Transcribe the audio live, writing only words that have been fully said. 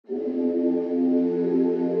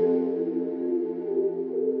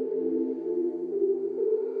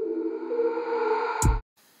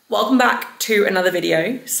Welcome back to another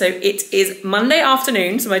video. So it is Monday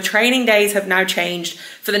afternoon, so my training days have now changed.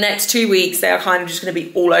 For the next 2 weeks, they are kind of just going to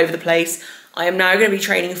be all over the place. I am now going to be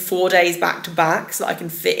training 4 days back to back so that I can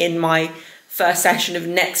fit in my first session of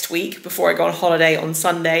next week before I go on holiday on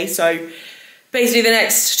Sunday. So basically the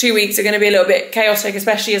next 2 weeks are going to be a little bit chaotic,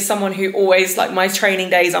 especially as someone who always, like, my training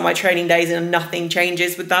days are my training days and nothing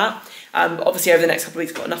changes with that. But obviously over the next couple of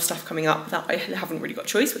weeks I've got enough stuff coming up that I haven't really got a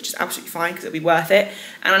choice, which is absolutely fine because it'll be worth it.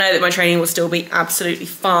 And I know that my training will still be absolutely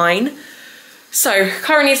fine. So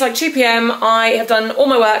currently it's like 2 PM. I have done all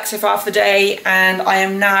my work so far for the day and I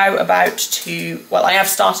am now about to, well, I have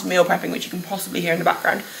started meal prepping, which you can possibly hear in the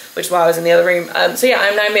background, which is why I was in the other room. So yeah,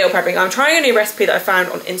 I'm now meal prepping. I'm trying a new recipe that I found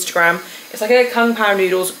on Instagram. It's like a kung pao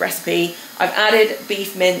noodles recipe. I've added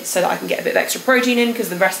beef mince so that I can get a bit of extra protein in because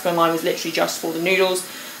the recipe online was literally just for the noodles.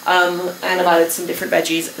 And I've added some different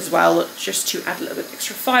veggies as well, just to add a little bit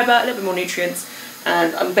extra fibre, a little bit more nutrients,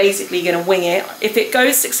 and I'm basically going to wing it. If it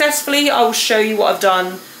goes successfully, I will show you what I've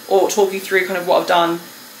done, or talk you through kind of what I've done.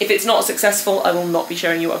 If it's not successful, I will not be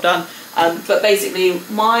showing you what I've done. But basically,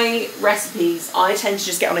 my recipes, I tend to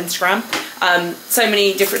just get on Instagram. So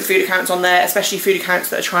many different food accounts on there, especially food accounts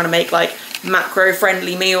that are trying to make like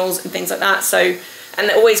macro-friendly meals and things like that. So, and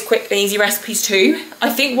they're always quick and easy recipes too. I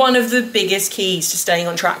think one of the biggest keys to staying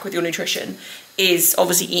on track with your nutrition is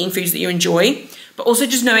obviously eating foods that you enjoy, but also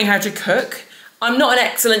just knowing how to cook. I'm not an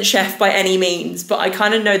excellent chef by any means, but I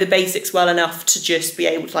kind of know the basics well enough to just be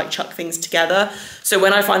able to like chuck things together. So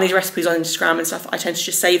when I find these recipes on Instagram and stuff, I tend to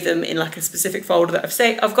just save them in like a specific folder that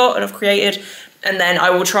I've got and I've created, and then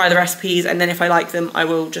I will try the recipes, and then if I like them, I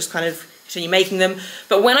will just kind of continue making them.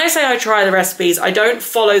 But when I say I try the recipes, I don't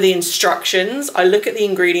follow the instructions. I look at the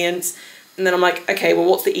ingredients and then I'm like, okay, well,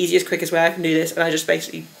 what's the easiest, quickest way I can do this? And I just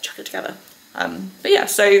basically chuck it together. But yeah,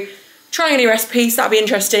 so trying a new recipe, so that'll be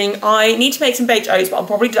interesting. I need to make some baked oats, but I'll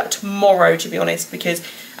probably do that tomorrow, to be honest, because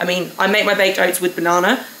I mean, I make my baked oats with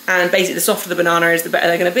banana, and basically the softer the banana is, the better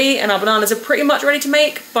they're gonna be. And our bananas are pretty much ready to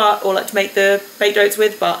make, or like to make the baked oats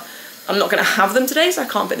with, but I'm not gonna have them today, so I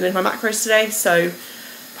can't fit them in my macros today. So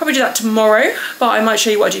probably do that tomorrow, but I might show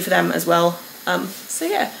you what I do for them as well. So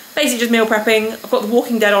yeah, basically just meal prepping. I've got The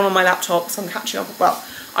Walking Dead on my laptop, so I'm catching up. Well,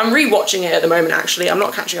 I'm re-watching it at the moment, actually. I'm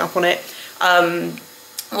not catching up on it. I'm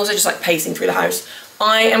also just like pacing through the house.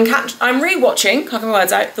 I'm re-watching, can't get my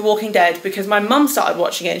words out, The Walking Dead, because my mum started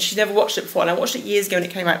watching it and she's never watched it before, and I watched it years ago when it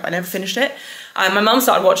came out, but I never finished it. My mum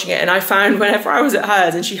started watching it, and I found whenever I was at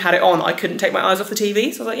hers and she had it on, I couldn't take my eyes off the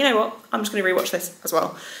TV. So I was like, you know what, I'm just gonna re-watch this as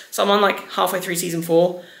well. So I'm on like halfway through season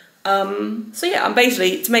 4. So yeah, I'm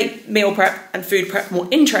basically, to make meal prep and food prep more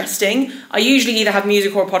interesting, I usually either have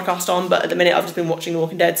music or a podcast on, but at the minute I've just been watching The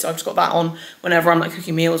Walking Dead, so I've just got that on whenever I'm like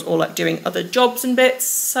cooking meals or like doing other jobs and bits.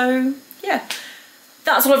 So yeah,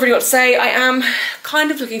 that's all I've really got to say. I am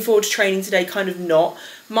kind of looking forward to training today, kind of not.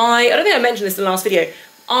 I don't think I mentioned this in the last video.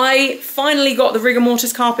 I finally got the rigor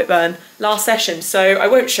mortis carpet burn last session, so I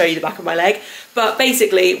won't show you the back of my leg, but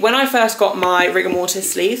basically when I first got my rigor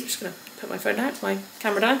mortis sleeves, I'm just gonna put my phone down, my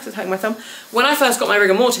camera down because it's hanging my thumb. When I first got my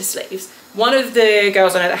rigor mortis sleeves, one of the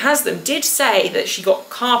girls I know that has them did say that she got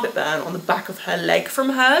carpet burn on the back of her leg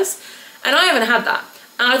from hers, and I haven't had that.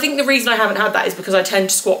 And I think the reason I haven't had that is because I tend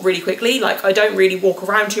to squat really quickly. Like, I don't really walk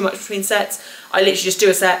around too much between sets. I literally just do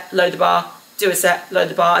a set, load the bar, do a set, load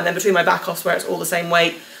the bar, and then between my back offs where it's all the same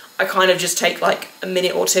weight, I kind of just take like a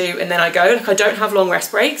minute or two and then I go. Like, I don't have long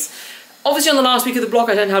rest breaks. Obviously on the last week of the block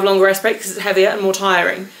I don't have longer rest breaks because it's heavier and more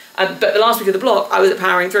tiring. But the last week of the block I was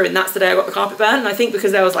powering through, and that's the day I got the carpet burn. And I think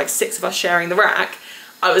because there was like 6 of us sharing the rack,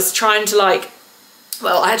 I was trying to like,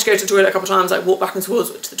 well, I had to go to the toilet a couple of times, like walk back and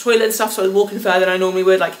forth to the toilet and stuff, so I was walking further than I normally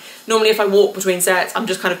would. Like, normally if I walk between sets, I'm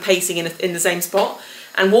just kind of pacing in the same spot,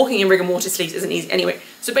 and walking in rigor mortis sleeves isn't easy anyway.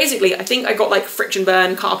 So basically, I think I got like friction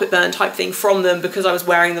burn, carpet burn type thing from them because I was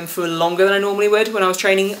wearing them for longer than I normally would when I was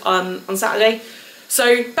training on Saturday.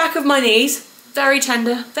 So back of my knees, very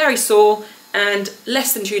tender, very sore, and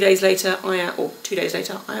less than 2 days later, or 2 days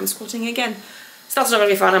later, I am squatting again. So that's not gonna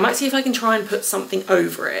be fun. I might see if I can try and put something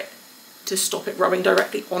over it to stop it rubbing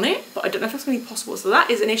directly on it, but I don't know if that's going to be possible. So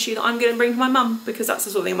that is an issue that I'm going to bring to my mum, because that's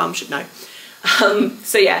the sort of thing mum should know.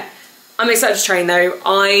 So yeah, I'm excited to train though.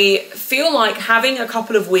 I feel like having a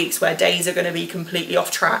couple of weeks where days are going to be completely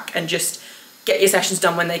off track and just get your sessions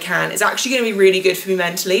done when they can is actually going to be really good for me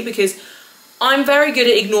mentally, because I'm very good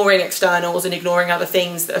at ignoring externals and ignoring other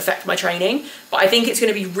things that affect my training, but I think it's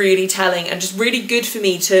going to be really telling and just really good for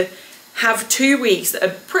me to have 2 weeks that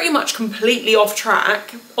are pretty much completely off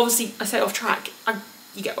track. Obviously, I say off track,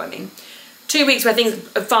 you get what I mean. 2 weeks where things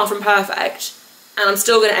are far from perfect, and I'm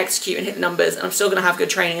still going to execute and hit the numbers, and I'm still going to have good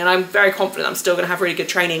training, and I'm very confident I'm still going to have really good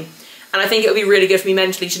training. And I think it'll be really good for me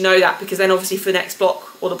mentally to know that, because then obviously for the next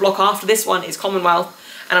block, or the block after this one, is Commonwealth,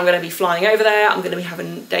 and I'm going to be flying over there. I'm going to be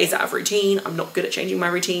having days out of routine. I'm not good at changing my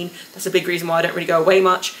routine. That's a big reason why I don't really go away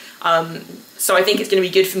much. So I think it's going to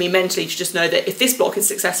be good for me mentally to just know that if this block is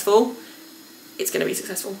successful, it's going to be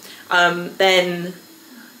successful. Then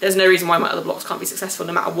there's no reason why my other blocks can't be successful,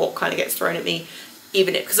 no matter what kind of gets thrown at me.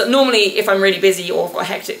 Even if, because normally if I'm really busy or I've got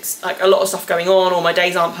hectic, like a lot of stuff going on, or my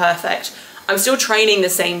days aren't perfect, I'm still training the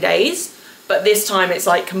same days, but this time it's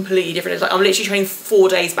like completely different. It's like I'm literally training 4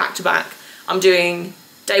 days back to back. I'm doing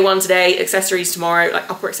day 1 today, accessories tomorrow, like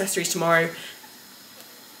upper accessories tomorrow,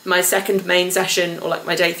 my second main session, or like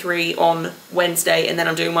my day 3 on Wednesday, and then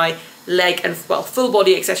I'm doing my leg and, well, full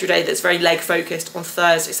body accessory day that's very leg focused on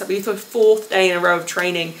Thursday. So it'll be the 4th day in a row of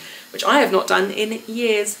training, which I have not done in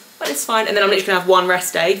years, but it's fine. And then I'm literally gonna have 1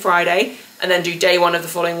 rest day, Friday, and then do day 1 of the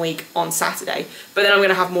following week on Saturday. But then I'm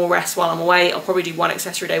gonna have more rest while I'm away. I'll probably do 1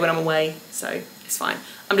 accessory day when I'm away, so it's fine.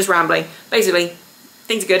 I'm just rambling. Basically,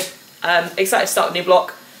 things are good. Excited to start the new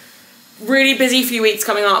block. Really busy few weeks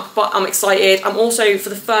coming up, but I'm excited. I'm also, for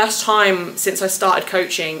the first time since I started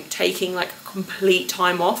coaching, taking like complete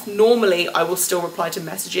time off. Normally I will still reply to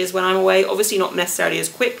messages when I'm away, obviously not necessarily as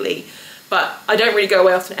quickly, but I don't really go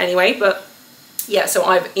away often anyway. But yeah, so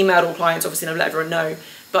I've emailed all clients, obviously, and I've let everyone know.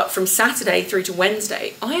 But from Saturday through to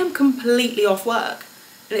Wednesday, I am completely off work.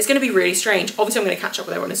 And it's going to be really strange. Obviously, I'm going to catch up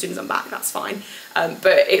with everyone as soon as I'm back, that's fine.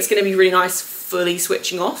 But it's going to be really nice fully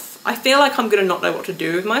switching off. I feel like I'm going to not know what to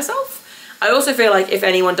do with myself. I also feel like if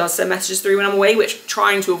anyone does send messages through when I'm away, which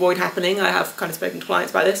trying to avoid happening, I have kind of spoken to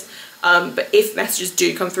clients about this, but if messages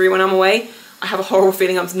do come through when I'm away, I have a horrible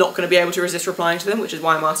feeling I'm not going to be able to resist replying to them, which is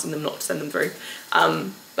why I'm asking them not to send them through.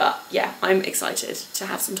 But yeah, I'm excited to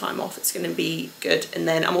have some time off. It's going to be good. And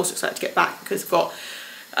then I'm also excited to get back, because I've got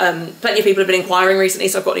plenty of people have been inquiring recently,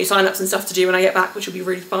 so I've got new sign-ups and stuff to do when I get back, which will be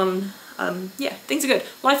really fun. Yeah, things are good.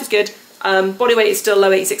 Life is good. Body weight is still low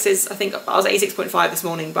 86s. I think I was 86.5 this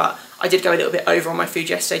morning, but I did go a little bit over on my food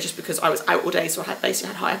yesterday just because I was out all day, so I had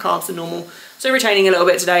basically had higher carbs than normal. So retaining a little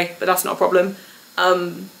bit today, but that's not a problem.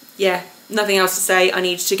 Yeah, nothing else to say. I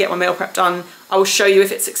need to get my meal prep done. I will show you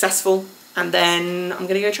if it's successful, and then I'm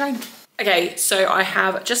gonna go train. Okay, so I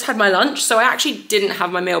have just had my lunch. So I actually didn't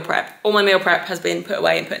have my meal prep. All my meal prep has been put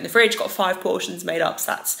away and put in the fridge. Got 5 portions made up,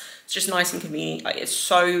 so that's just nice and convenient. Like, it's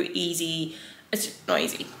so easy. It's not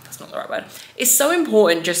easy, that's not the right word. It's so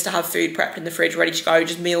important just to have food prepped in the fridge, ready to go,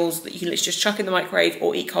 just meals that you can literally just chuck in the microwave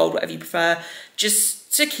or eat cold, whatever you prefer,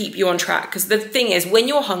 just to keep you on track. Because the thing is, when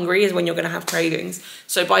you're hungry is when you're gonna have cravings.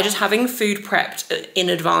 So by just having food prepped in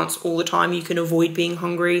advance all the time, you can avoid being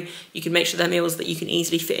hungry. You can make sure they're meals that you can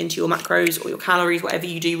easily fit into your macros or your calories, whatever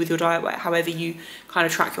you do with your diet, however you kind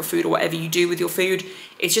of track your food, or whatever you do with your food.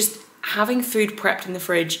 It's just having food prepped in the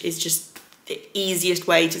fridge is just the easiest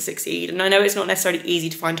way to succeed. And I know it's not necessarily easy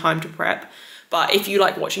to find time to prep, but if you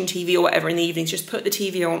like watching TV or whatever in the evenings, just put the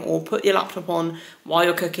TV on or put your laptop on while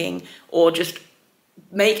you're cooking, or just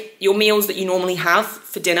make your meals that you normally have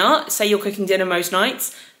for dinner. Say you're cooking dinner most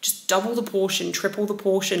nights, just double the portion, triple the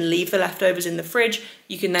portion, leave the leftovers in the fridge.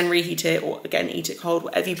 You can then reheat it, or again, eat it cold,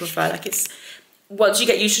 whatever you prefer. Like, it's, once you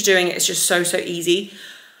get used to doing it, it's just so easy.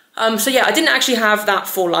 So yeah, I didn't actually have that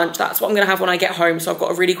for lunch. That's what I'm gonna have when I get home. So I've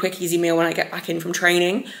got a really quick, easy meal when I get back in from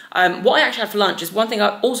training. What I actually had for lunch is one thing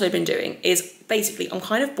I've also been doing is basically I'm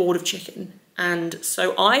kind of bored of chicken. And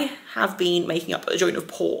so I have been making up a joint of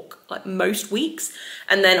pork like most weeks.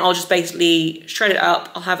 And then I'll just basically shred it up.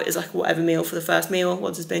 I'll have it as like whatever meal for the first meal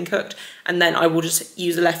once it's been cooked. And then I will just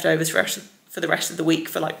use the leftovers for the rest of the week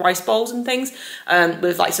for like rice bowls and things,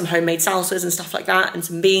 with like some homemade salsas and stuff like that, and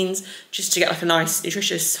some beans, just to get like a nice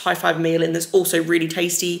nutritious high fiber meal in that's also really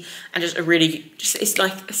tasty, and just a really, it's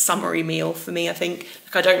like a summery meal for me, I think.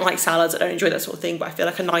 Like, I don't like salads, I don't enjoy that sort of thing, but I feel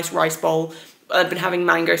like a nice rice bowl. I've been having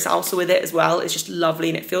mango salsa with it as well. It's just lovely,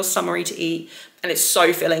 and it feels summery to eat, and it's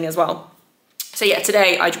so filling as well. So yeah,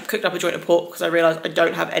 today I cooked up a joint of pork because I realised I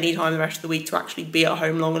don't have any time the rest of the week to actually be at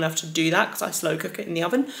home long enough to do that, because I slow cook it in the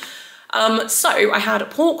oven. So I had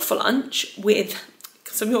pork for lunch with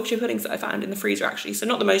some Yorkshire puddings that I found in the freezer, actually. So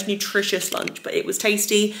not the most nutritious lunch, but it was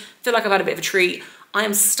tasty. I feel like I've had a bit of a treat. I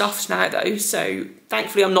am stuffed now though, so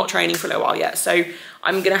thankfully I'm not training for a little while yet. So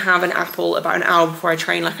I'm gonna have an apple about an hour before I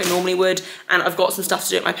train like I normally would. And I've got some stuff to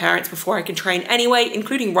do at my parents' before I can train anyway,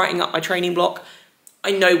 including writing up my training block.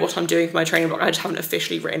 I know what I'm doing for my training block. I just haven't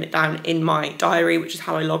officially written it down in my diary, which is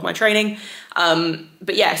how I log my training.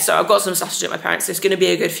 But yeah, so I've got some stuff to do at my parents'. So it's gonna be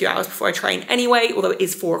a good few hours before I train anyway, although it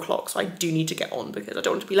is 4 o'clock, so I do need to get on because I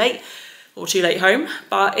don't want to be late or too late home,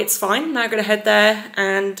 but it's fine. Now I'm gonna head there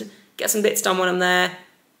and get some bits done when I'm there,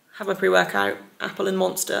 have my pre-workout, apple and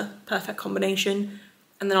Monster, perfect combination,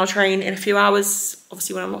 and then I'll train in a few hours,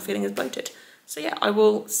 obviously when I'm not feeling as bloated. So yeah, I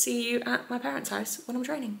will see you at my parents' house when I'm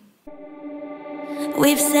training.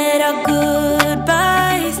 We've said our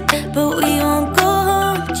goodbyes, but we won't go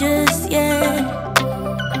home just yet.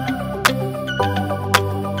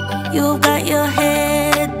 You've got your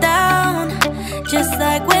head down, just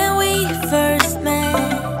like when we first met.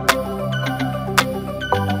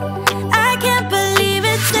 I can't believe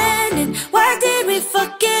it's ending. Why did we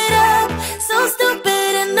fuck it up? So stupid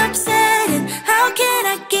and upsetting. How can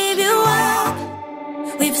I give you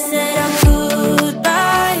up? We've said our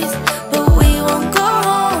goodbyes, but we won't go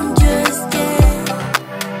home just yet.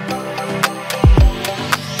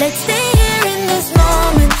 Let's stay here in this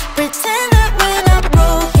moment, pretend that we're not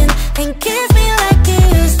broken, and kiss me like you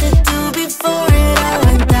used to do before it all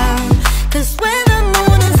went down. Cause when the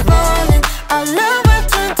moon is falling, our love will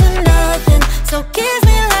turn to nothing. So kiss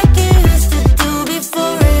me like you used to do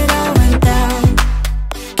before it all went down.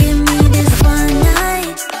 Give me this one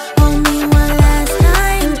night, hold me one last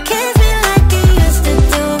time, kiss me like you used to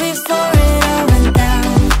do before it all went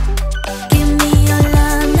down. Give me your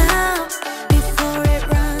love now, before it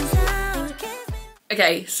runs out. Kiss me.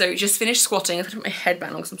 Okay, so just finished squatting. I've put my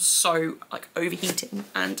headband on because I'm so like overheating,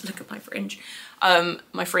 and look at my fringe.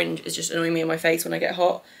 My fringe is just annoying me in my face when I get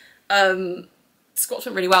hot. Squats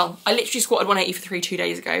went really well. I literally squatted 180 for 3 2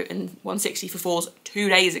 days ago and 160 for 4s 2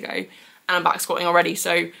 days ago, and I'm back squatting already,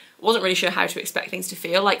 so I wasn't really sure how to expect things to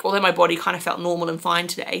feel. Like, although my body kind of felt normal and fine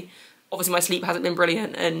today, obviously my sleep hasn't been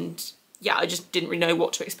brilliant, and yeah, I just didn't really know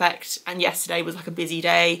what to expect, and yesterday was like a busy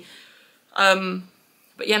day.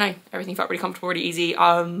 But yeah, no, everything felt really comfortable, really easy.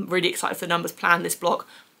 I'm really excited for the numbers planned this block.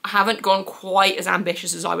 I haven't gone quite as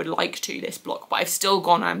ambitious as I would like to this block, but I've still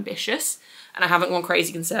gone ambitious, and I haven't gone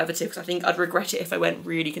crazy conservative, because I think I'd regret it if I went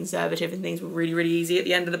really conservative and things were really, really easy at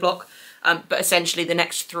the end of the block. But essentially the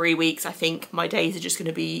next 3 weeks, I think my days are just going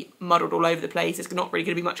to be muddled all over the place. There's not really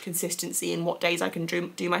going to be much consistency in what days I can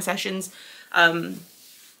do my sessions.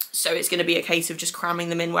 So it's going to be a case of just cramming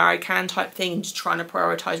them in where I can type thing, and just trying to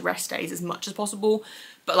prioritise rest days as much as possible.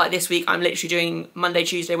 But like this week, I'm literally doing Monday,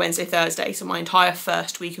 Tuesday, Wednesday, Thursday. So my entire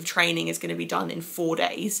first week of training is going to be done in 4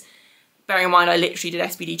 days. Bearing in mind, I literally did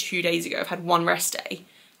SBD 2 days ago. I've had 1 rest day.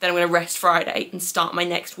 Then I'm going to rest Friday and start my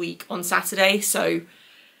next week on Saturday. So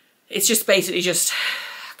it's just basically just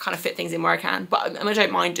kind of fit things in where I can. But I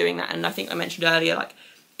don't mind doing that. And I think I mentioned earlier, like,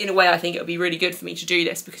 in a way, I think it would be really good for me to do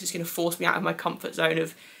this, because it's going to force me out of my comfort zone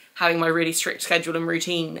of having my really strict schedule and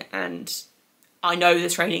routine. And I know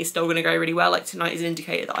this training is still going to go really well. Like, tonight is an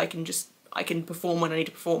indicator that I can perform when I need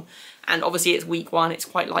to perform. And obviously it's week 1, it's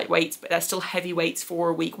quite light weights, but they're still heavy weights for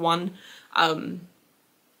a week 1. And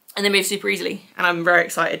they move super easily, and I'm very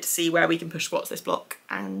excited to see where we can push squats this block,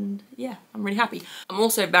 and yeah, I'm really happy. I'm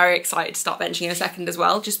also very excited to start benching in a second as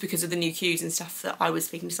well, just because of the new cues and stuff that I was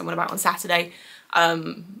speaking to someone about on Saturday.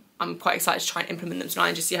 I'm quite excited to try and implement them tonight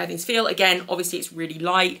and just see how things feel. Again, obviously it's really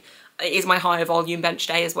light. It is my higher volume bench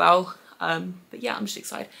day as well. But yeah, I'm just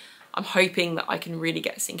excited. I'm hoping that I can really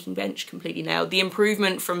get sinking bench completely nailed. The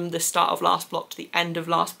improvement from the start of last block to the end of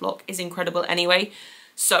last block is incredible anyway.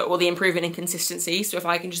 So, or the improvement in consistency. So if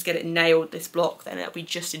I can just get it nailed this block, then it'll be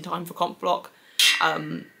just in time for comp block.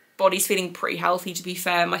 Body's feeling pretty healthy, to be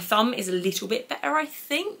fair. My thumb is a little bit better, I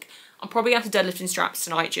think. I'm probably going to have to deadlift in straps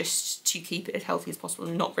tonight just to keep it as healthy as possible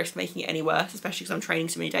and not risk making it any worse, especially because I'm training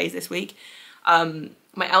so many days this week. My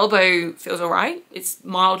elbow feels all right. It's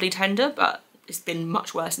mildly tender, but it's been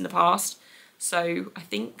much worse in the past. So I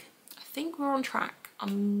think we're on track.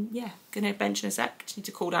 I'm, yeah, going to bench in a sec. Just need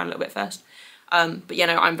to cool down a little bit first. But yeah,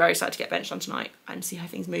 no, I'm very excited to get benched on tonight and see how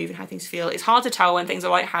things move and how things feel. It's hard to tell when things are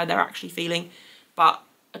like how they're actually feeling, but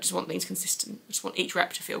I just want things consistent. I just want each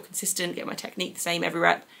rep to feel consistent, get my technique the same every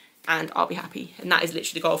rep, and I'll be happy. And that is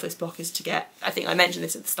literally the goal for this block, is to get, I think I mentioned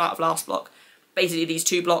this at the start of last block, basically these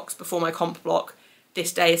 2 blocks before my comp block.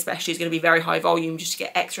 This day especially is going to be very high volume, just to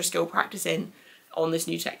get extra skill practice in on this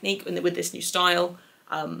new technique and with this new style.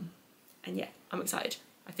 And yeah, I'm excited.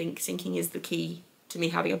 I think sinking is the key to me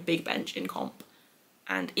having a big bench in comp.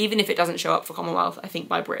 And even if it doesn't show up for Commonwealth, I think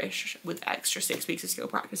by British, with extra 6 weeks of skill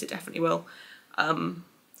practice, it definitely will.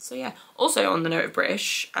 So yeah, also on the note of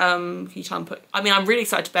British, can you try and put, I mean, I'm really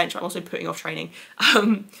excited to bench, but I'm also putting off training.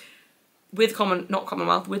 With not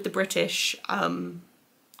Commonwealth, with the British,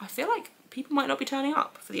 I feel like people might not be turning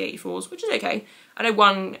up for the 84s, which is okay. I know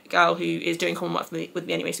one girl who is doing Commonwealth with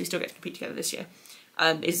me anyway, so we still get to compete together this year,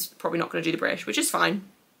 is probably not going to do the British, which is fine.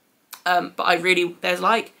 But there's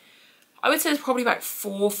like, I would say there's probably about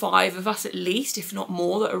 4 or 5 of us at least, if not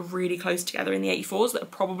more, that are really close together in the 84s that are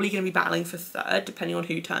probably going to be battling for 3rd, depending on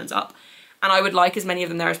who turns up. And I would like as many of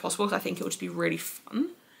them there as possible, because I think it would just be really fun.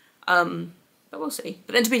 but we'll see.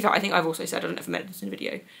 But then to be fair, I think I've also said, I don't know if I mentioned this in a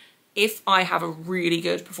video, if I have a really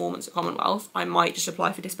good performance at Commonwealth, I might just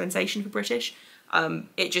apply for dispensation for British.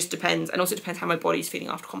 It just depends, and also depends how my body's feeling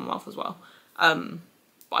after Commonwealth as well.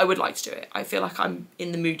 But I would like to do it. I feel like I'm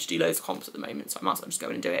in the mood to do loads of comps at the moment, so I might as well just go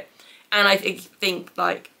in and do it. And I think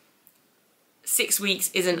like 6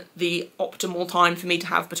 weeks isn't the optimal time for me to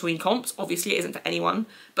have between comps. Obviously it isn't for anyone,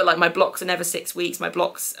 but like my blocks are never 6 weeks. My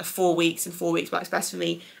blocks are 4 weeks, and 4 weeks works best for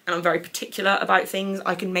me. And I'm very particular about things.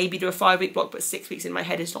 I can maybe do a 5-week block, but 6 weeks in my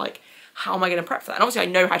head is like, how am I going to prep for that? And obviously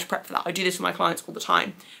I know how to prep for that. I do this for my clients all the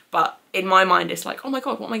time, but in my mind it's like, oh my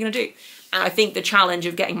God, what am I going to do? And I think the challenge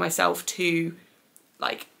of getting myself to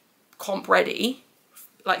like comp ready,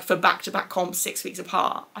 like for back-to-back comps 6 weeks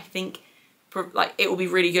apart, I think like it will be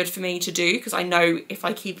really good for me to do, because I know if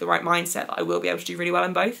I keep the right mindset that I will be able to do really well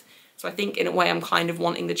in both. So I think in a way I'm kind of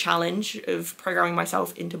wanting the challenge of programming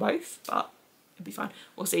myself into both, but it'll be fine.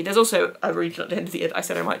 We'll see. There's also a regional at the end of the year that I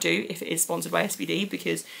said I might do if it is sponsored by SBD,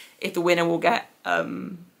 because if the winner will get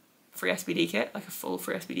free SBD kit, like a full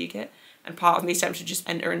free SBD kit, and part of me is tempted to just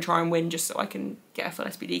enter and try and win just so I can get a full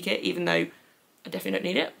SBD kit, even though I definitely don't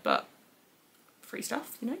need it, but free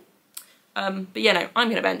stuff, you know. But yeah, no, I'm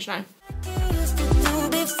gonna bench now.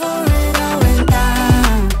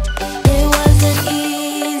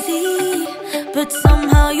 But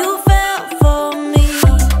somehow you fell for me.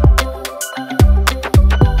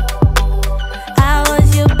 I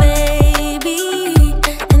was your baby,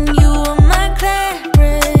 and you were my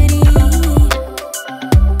clarity.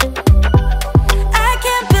 I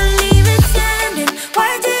can't believe it's ending.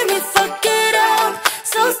 Why did we fuck it up?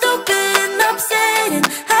 So stupid and upsetting.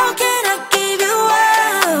 How can I give you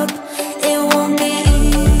up? It won't be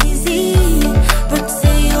easy, but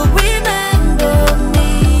say you'll remember me.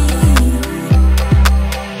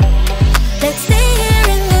 Let's stay here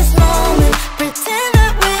in this moment, pretend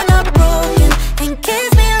that we're not broken, and kiss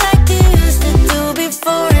me like you used to do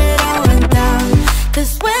before it all went down.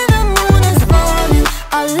 'Cause when the moon is falling,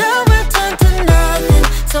 our love will turn to nothing.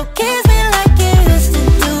 So kiss me like you used to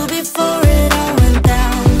do before it all went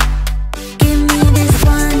down. Give me this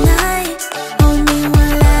one night, hold me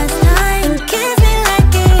one last night, and kiss me like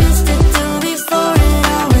you used to do before it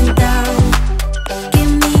all went down.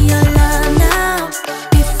 Give me your love now,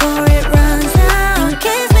 before it runs out, and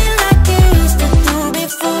kiss me like you used to do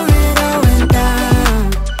before it all went down.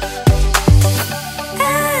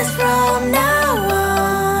 As from now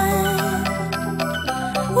on,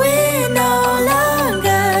 we're no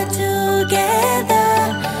longer together.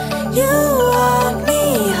 You walk me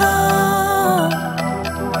home,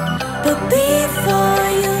 but before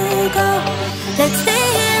you go, let's stay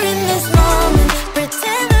here in this moment,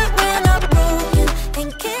 pretend that we're not broken, and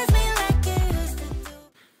kiss me like you used to do.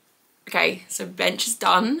 Okay, so bench is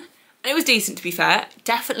done. And it was decent, to be fair.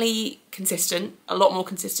 Definitely consistent, a lot more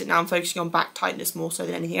consistent now. I'm focusing on back tightness more so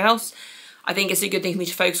than anything else. I think it's a good thing for me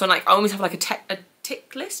to focus on. Like, I always have like a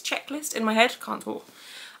checklist in my head. Can't talk.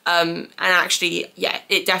 And actually, yeah,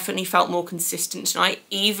 it definitely felt more consistent tonight.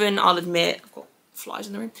 Even, I'll admit, I've got flies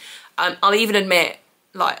in the room. I'll even admit,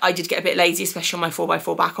 like, I did get a bit lazy, especially on my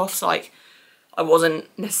 4x4 back off. So, like, I wasn't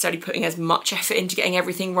necessarily putting as much effort into getting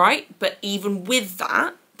everything right. But even with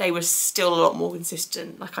that, they were still a lot more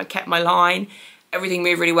consistent. Like, I kept my line, everything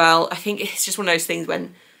moved really well. I think it's just one of those things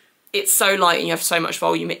when it's so light and you have so much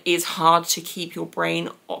volume, it is hard to keep your brain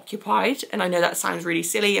occupied. And I know that sounds really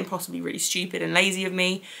silly and possibly really stupid and lazy of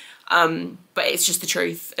me, but it's just the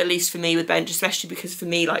truth, at least for me with bench, especially because for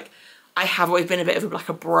me, like, I have always been a bit of like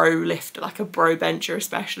a bro lifter, like a bro bencher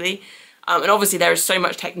especially. And obviously there is so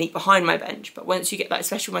much technique behind my bench, but once you get, like,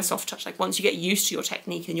 especially with my soft touch, like once you get used to your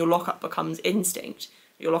technique and your lockup becomes instinct,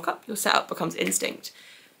 your setup becomes instinct,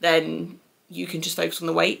 then you can just focus on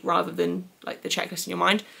the weight rather than like the checklist in your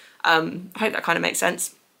mind. I hope that kind of makes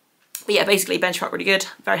sense. But yeah, basically bench felt really good,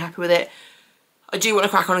 very happy with it. I do want to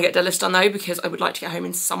crack on and get deadlifts done though, because I would like to get home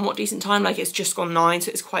in somewhat decent time. Like, it's just gone 9,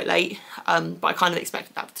 so it's quite late, but I kind of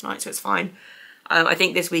expected that for tonight, so it's fine. I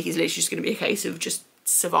think this week is literally just going to be a case of just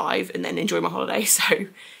survive and then enjoy my holiday. So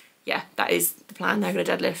yeah, that is the plan. They're going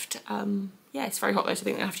to deadlift. Yeah, it's very hot though, so I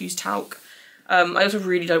think I have to use talc. I also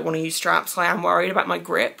really don't want to use straps. I am worried about my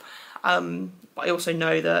grip, but I also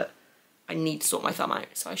know that I need to sort my thumb out,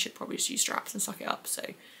 so I should probably just use straps and suck it up. So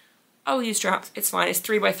I'll use straps, it's fine. It's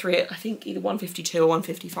 3x3 I think either 152 or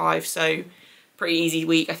 155, so pretty easy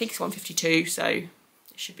week. I think it's 152, so it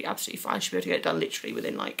should be absolutely fine. I should be able to get it done literally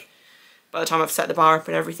within, like, by the time I've set the bar up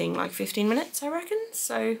and everything, like 15 minutes, I reckon.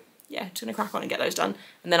 So yeah, just gonna crack on and get those done.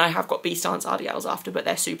 And then I have got B stance RDLs after, but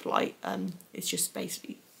they're super light. It's just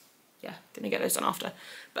basically yeah, gonna get those done after.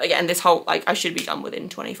 But again, this whole, like, I should be done within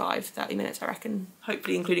 25-30 minutes, I reckon,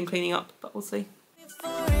 hopefully including cleaning up, but we'll see.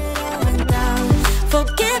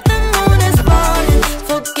 Forget the moon is falling,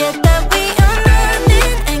 forget that we are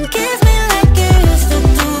nothing, and kiss me like you used to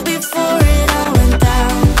do before it all went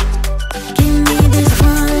down. Give me this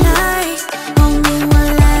one night, hold me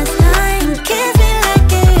one last time, kiss me like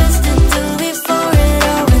you used to do before it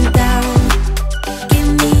all went down. Give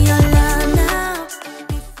me your love now.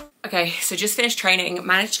 Okay, so just finished training,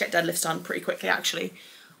 managed to get deadlifts done pretty quickly actually.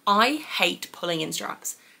 I hate pulling in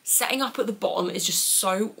straps. Setting up at the bottom is just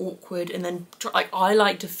so awkward, and then like I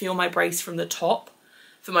like to feel my brace from the top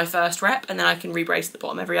for my first rep, and then I can re-brace at the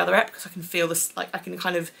bottom every other rep because I can feel this, like I can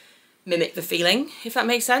kind of mimic the feeling, if that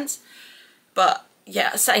makes sense. But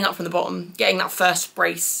yeah, setting up from the bottom, getting that first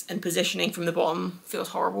brace and positioning from the bottom feels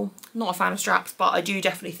horrible. Not a fan of straps, but I do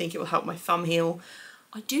definitely think it will help my thumb heal.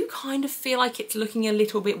 I do kind of feel like it's looking a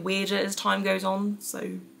little bit weirder as time goes on,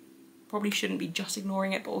 so probably shouldn't be just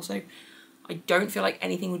ignoring it, but also I don't feel like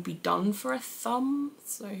anything would be done for a thumb,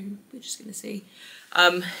 so we're just gonna see.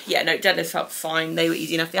 Yeah, no, deadlifts felt fine. They were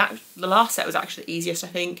easy enough. The last set was actually the easiest, I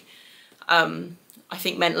think. I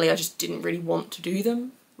think mentally I just didn't really want to do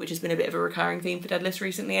them, which has been a bit of a recurring theme for deadlifts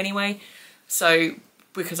recently anyway. So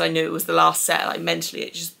because I knew it was the last set, like mentally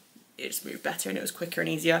it just moved better and it was quicker and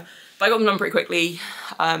easier. But I got them done pretty quickly,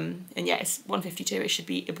 and yeah, it's 152. It should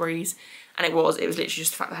be a breeze, and it was literally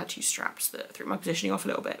just the fact that I had 2 straps that threw my positioning off a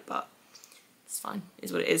little bit, but it's fine, it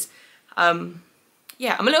is what it is.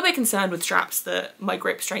 Yeah, I'm a little bit concerned with straps that my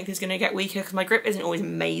grip strength is going to get weaker because my grip isn't always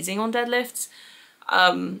amazing on deadlifts. So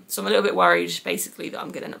I'm a little bit worried basically that I'm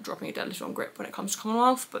going to end up dropping a deadlift on grip when it comes to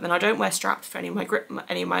Commonwealth, but then I don't wear straps for any of my grip,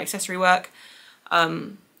 any of my accessory work.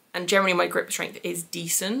 And generally my grip strength is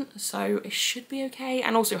decent, so it should be okay.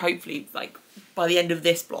 And also hopefully, like, by the end of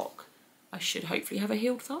this block, I should hopefully have a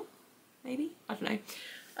healed thumb, maybe? I don't know.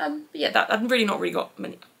 But yeah, I've really not really got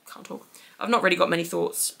many, can't talk. I've not really got many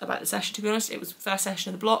thoughts about the session, to be honest. It was the first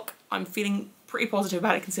session of the block. I'm feeling pretty positive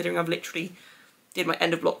about it considering I've literally did my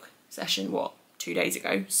end of block session, what, 2 days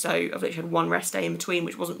ago. So I've literally had 1 rest day in between,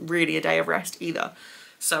 which wasn't really a day of rest either.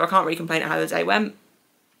 So I can't really complain at how the day went.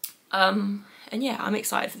 And yeah, I'm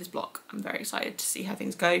excited for this block. I'm very excited to see how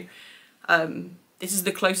things go. This is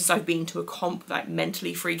the closest I've been to a comp like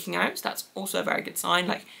mentally freaking out. So that's also a very good sign.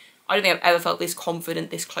 Like, I don't think I've ever felt this confident,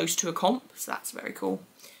 this close to a comp. So that's very cool.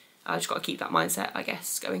 I just got to keep that mindset, I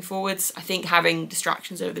guess, going forwards. I think having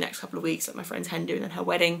distractions over the next couple of weeks, like my friend's hen doing and her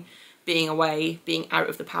wedding, being away, being out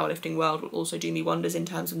of the powerlifting world will also do me wonders in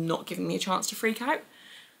terms of not giving me a chance to freak out.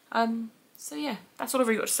 So yeah, that's all I've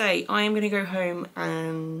really got to say. I am going to go home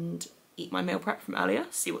and eat my meal prep from earlier,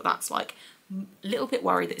 see what that's like. A little bit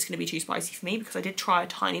worried that it's going to be too spicy for me because I did try a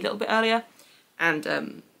tiny little bit earlier,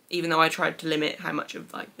 and even though I tried to limit how much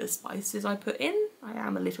of like the spices I put in, I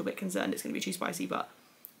am a little bit concerned it's going to be too spicy, but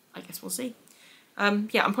I guess we'll see. Yeah, I'm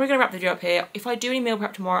probably going to wrap the video up here. If I do any meal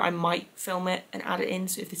prep tomorrow, I might film it and add it in,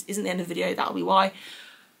 so if this isn't the end of the video, that'll be why.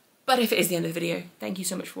 But if it is the end of the video, thank you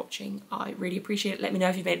so much for watching. I really appreciate it. Let me know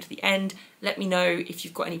if you've made it to the end. Let me know if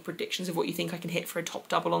you've got any predictions of what you think I can hit for a top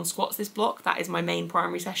double on squats this block. That is my main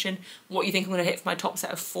primary session. What you think I'm going to hit for my top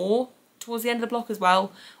set of 4 towards the end of the block as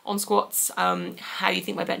well on squats. How you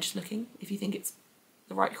think my bench is looking, if you think it's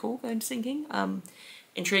the right call going to sinking.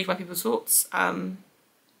 Intrigued by people's thoughts.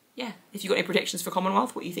 Yeah, if you've got any predictions for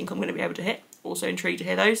Commonwealth, what you think I'm going to be able to hit, also intrigued to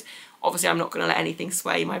hear those. Obviously, I'm not going to let anything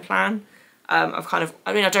sway my plan. I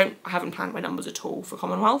haven't planned my numbers at all for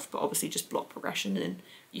Commonwealth, but obviously just block progression and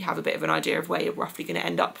you have a bit of an idea of where you're roughly going to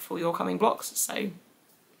end up for your coming blocks. So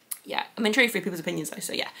yeah, I'm intrigued for people's opinions though,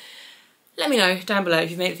 so yeah. Let me know down below if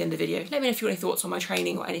you've made it to the end of the video. Let me know if you've got any thoughts on my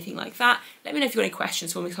training or anything like that. Let me know if you've got any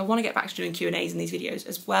questions for me, because I want to get back to doing Q&As in these videos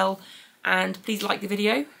as well. And please like the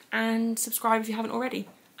video and subscribe if you haven't already.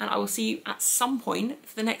 And I will see you at some point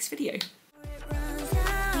for the next video.